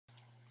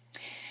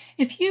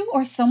If you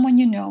or someone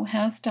you know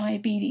has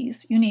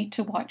diabetes, you need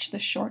to watch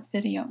this short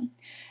video,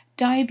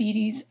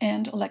 Diabetes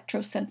and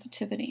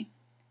Electrosensitivity.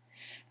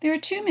 There are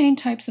two main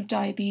types of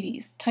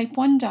diabetes. Type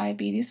 1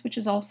 diabetes, which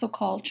is also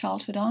called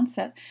childhood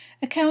onset,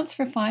 accounts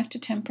for 5 to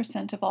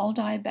 10% of all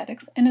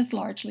diabetics and is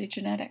largely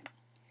genetic.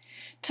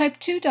 Type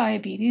 2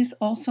 diabetes,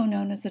 also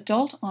known as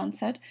adult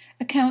onset,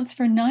 accounts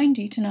for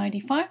 90 to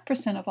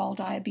 95% of all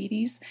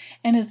diabetes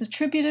and is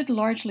attributed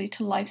largely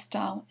to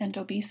lifestyle and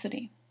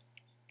obesity.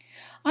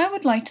 I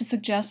would like to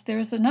suggest there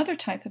is another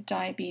type of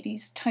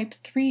diabetes, type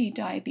 3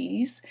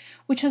 diabetes,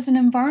 which has an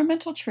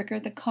environmental trigger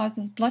that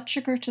causes blood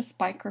sugar to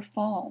spike or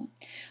fall.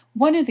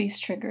 One of these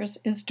triggers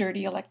is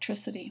dirty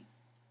electricity.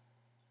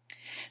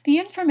 The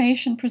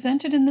information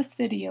presented in this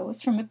video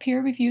is from a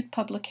peer-reviewed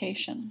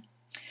publication.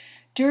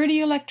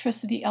 Dirty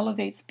electricity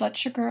elevates blood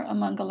sugar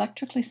among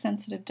electrically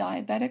sensitive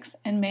diabetics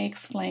and may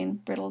explain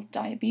brittle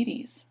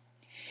diabetes.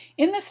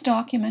 In this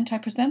document, I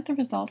present the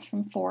results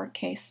from 4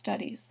 case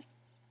studies.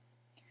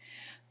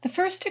 The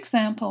first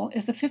example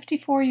is a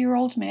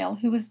 54-year-old male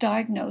who was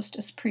diagnosed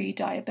as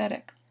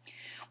pre-diabetic.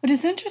 What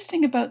is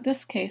interesting about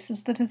this case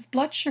is that his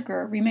blood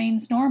sugar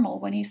remains normal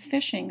when he's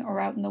fishing or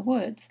out in the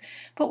woods,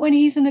 but when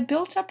he's in a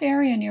built-up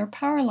area near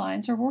power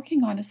lines or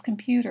working on his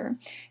computer,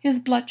 his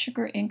blood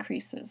sugar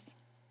increases.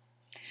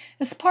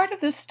 As part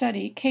of this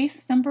study,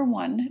 case number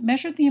 1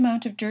 measured the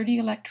amount of dirty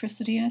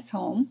electricity in his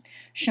home,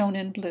 shown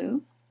in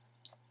blue,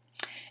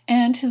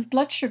 and his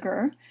blood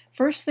sugar,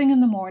 first thing in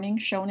the morning,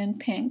 shown in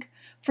pink,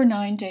 for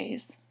 9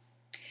 days.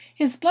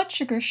 His blood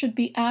sugar should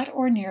be at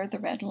or near the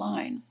red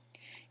line.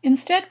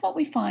 Instead, what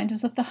we find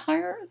is that the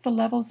higher the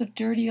levels of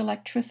dirty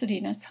electricity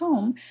in his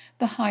home,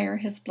 the higher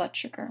his blood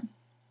sugar.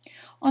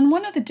 On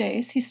one of the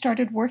days, he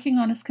started working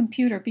on his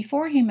computer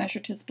before he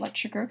measured his blood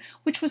sugar,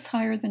 which was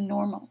higher than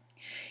normal.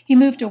 He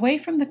moved away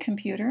from the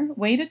computer,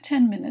 waited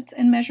 10 minutes,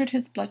 and measured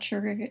his blood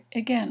sugar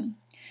again.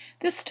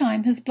 This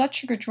time, his blood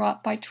sugar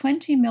dropped by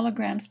 20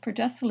 milligrams per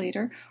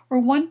deciliter,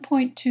 or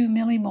 1.2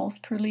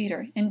 millimoles per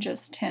liter, in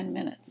just 10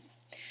 minutes.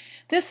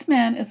 This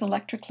man is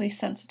electrically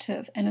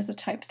sensitive and is a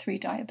type 3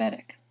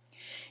 diabetic.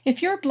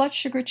 If your blood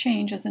sugar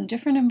changes in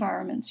different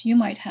environments, you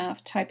might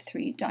have type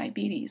 3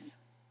 diabetes.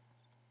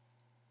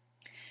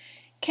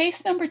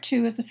 Case number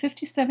 2 is a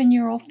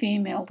 57-year-old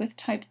female with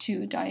type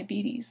 2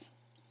 diabetes.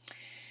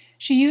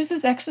 She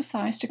uses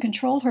exercise to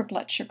control her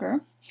blood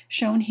sugar,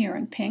 shown here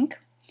in pink.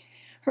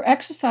 Her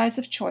exercise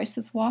of choice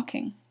is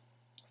walking.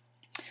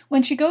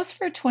 When she goes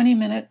for a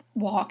 20-minute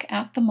walk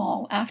at the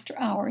mall after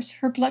hours,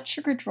 her blood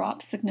sugar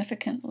drops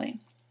significantly.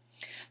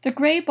 The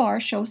gray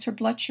bar shows her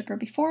blood sugar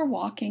before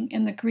walking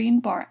and the green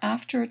bar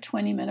after a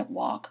 20-minute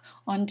walk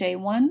on day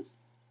 1,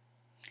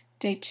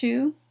 day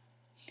 2,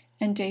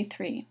 and day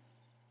 3.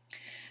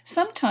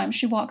 Sometimes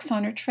she walks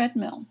on her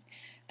treadmill.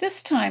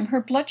 This time,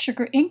 her blood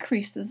sugar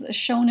increases as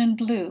shown in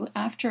blue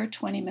after a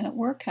 20-minute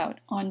workout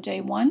on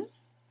day 1,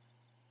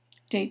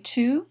 day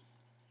 2,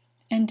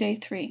 and day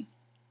 3.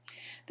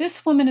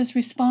 This woman is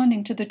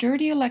responding to the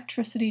dirty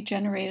electricity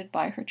generated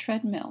by her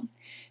treadmill.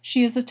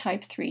 She is a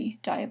type 3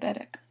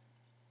 diabetic.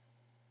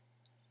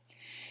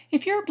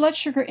 If your blood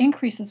sugar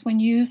increases when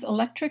you use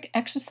electric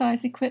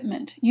exercise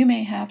equipment, you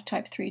may have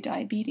type 3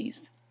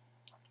 diabetes.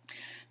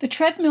 The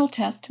treadmill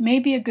test may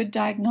be a good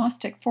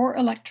diagnostic for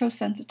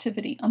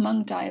electrosensitivity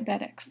among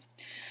diabetics.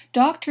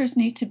 Doctors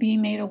need to be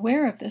made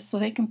aware of this so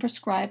they can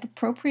prescribe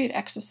appropriate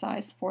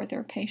exercise for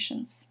their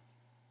patients.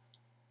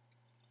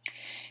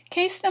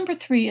 Case number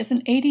 3 is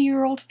an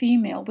 80-year-old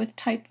female with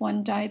type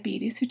 1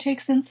 diabetes who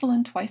takes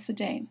insulin twice a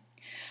day.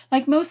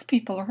 Like most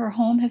people, her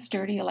home has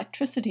dirty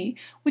electricity,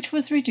 which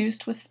was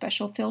reduced with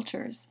special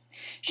filters.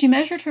 She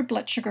measured her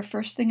blood sugar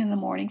first thing in the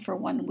morning for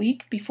 1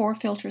 week before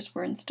filters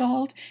were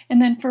installed,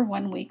 and then for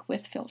 1 week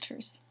with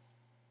filters.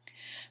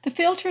 The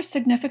filters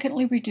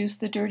significantly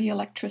reduced the dirty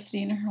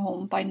electricity in her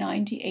home by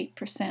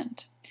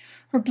 98%.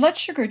 Her blood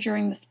sugar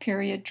during this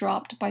period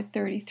dropped by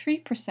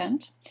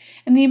 33%,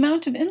 and the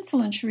amount of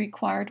insulin she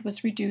required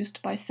was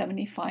reduced by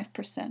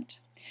 75%.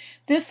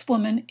 This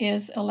woman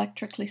is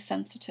electrically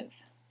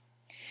sensitive.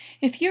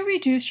 If you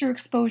reduce your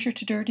exposure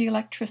to dirty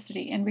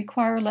electricity and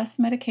require less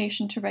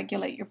medication to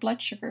regulate your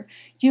blood sugar,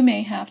 you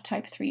may have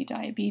type 3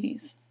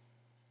 diabetes.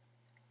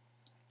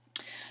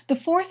 The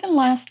fourth and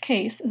last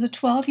case is a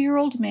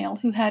 12-year-old male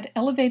who had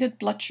elevated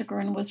blood sugar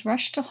and was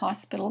rushed to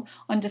hospital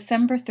on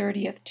December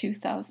 30th,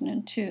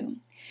 2002.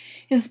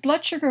 His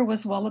blood sugar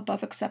was well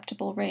above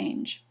acceptable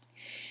range.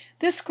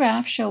 This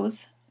graph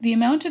shows the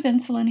amount of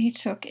insulin he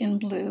took in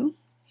blue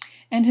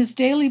and his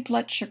daily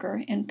blood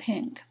sugar in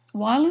pink.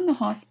 While in the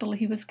hospital,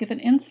 he was given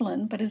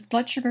insulin, but his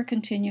blood sugar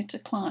continued to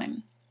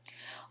climb.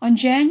 On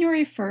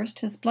January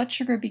 1st, his blood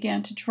sugar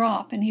began to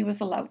drop and he was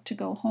allowed to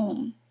go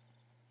home.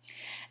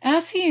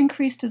 As he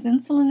increased his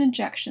insulin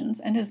injections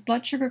and his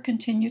blood sugar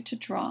continued to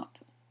drop.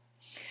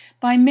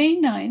 By May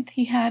 9th,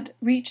 he had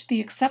reached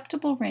the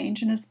acceptable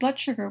range and his blood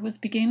sugar was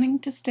beginning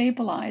to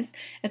stabilize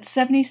at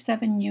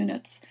 77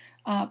 units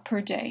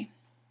per day.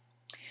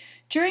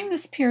 During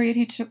this period,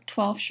 he took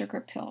 12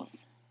 sugar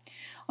pills.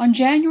 On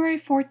January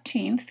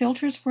 14th,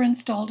 filters were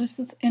installed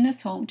in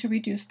his home to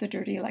reduce the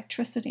dirty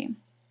electricity.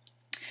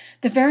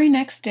 The very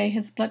next day,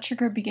 his blood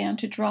sugar began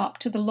to drop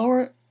to the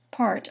lower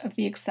part of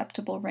the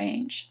acceptable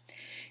range.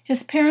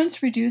 His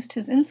parents reduced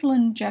his insulin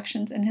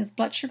injections and his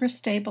blood sugar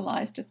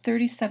stabilized at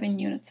 37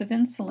 units of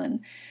insulin,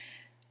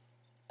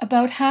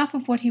 about half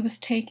of what he was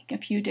taking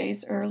a few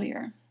days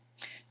earlier.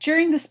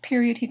 During this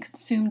period, he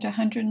consumed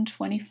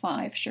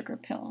 125 sugar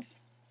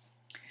pills.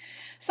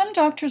 Some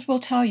doctors will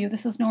tell you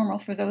this is normal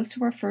for those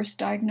who are first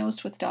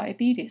diagnosed with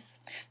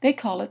diabetes. They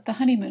call it the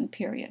honeymoon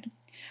period.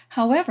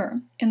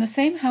 However, in the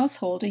same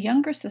household, a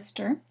younger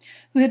sister,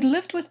 who had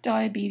lived with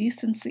diabetes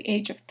since the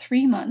age of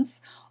 3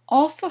 months,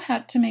 also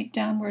had to make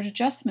downward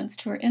adjustments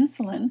to her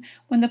insulin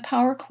when the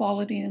power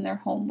quality in their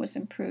home was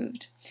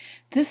improved.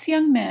 This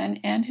young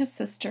man and his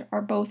sister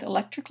are both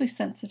electrically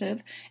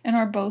sensitive and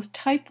are both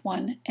type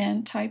 1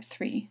 and type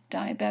 3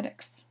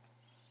 diabetics.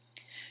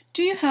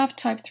 Do you have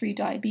type 3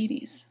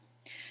 diabetes?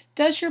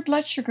 Does your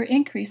blood sugar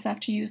increase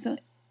after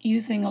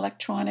using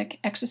electronic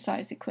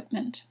exercise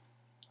equipment?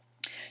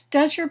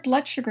 Does your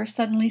blood sugar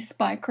suddenly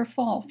spike or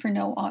fall for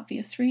no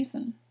obvious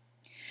reason?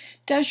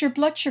 Does your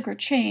blood sugar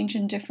change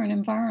in different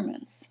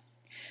environments?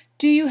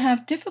 Do you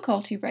have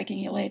difficulty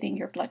regulating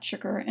your blood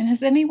sugar, and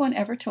has anyone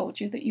ever told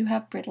you that you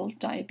have brittle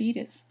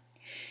diabetes?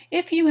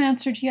 If you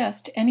answered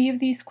yes to any of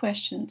these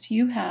questions,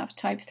 you have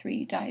type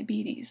 3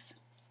 diabetes.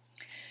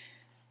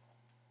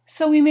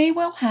 So we may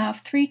well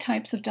have 3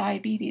 types of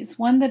diabetes,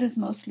 one that is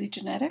mostly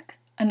genetic,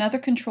 another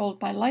controlled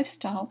by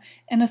lifestyle,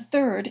 and a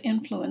third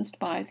influenced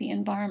by the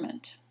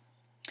environment.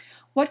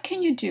 What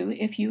can you do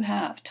if you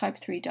have type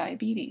 3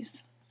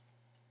 diabetes?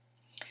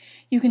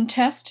 You can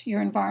test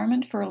your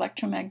environment for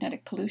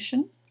electromagnetic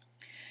pollution.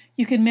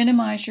 You can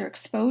minimize your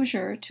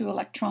exposure to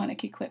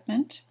electronic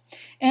equipment.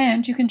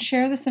 And you can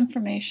share this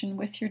information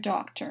with your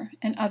doctor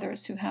and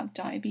others who have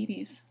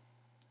diabetes.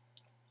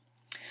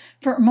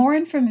 For more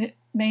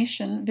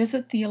information,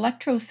 visit the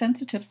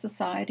Electrosensitive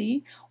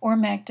Society or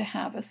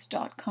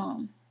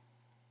magdahavis.com.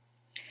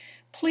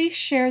 Please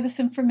share this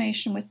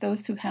information with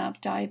those who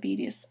have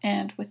diabetes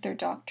and with their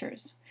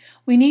doctors.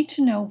 We need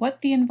to know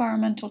what the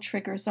environmental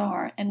triggers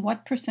are and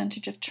what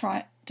percentage of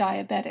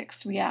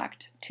diabetics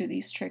react to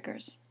these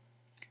triggers.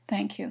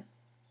 Thank you.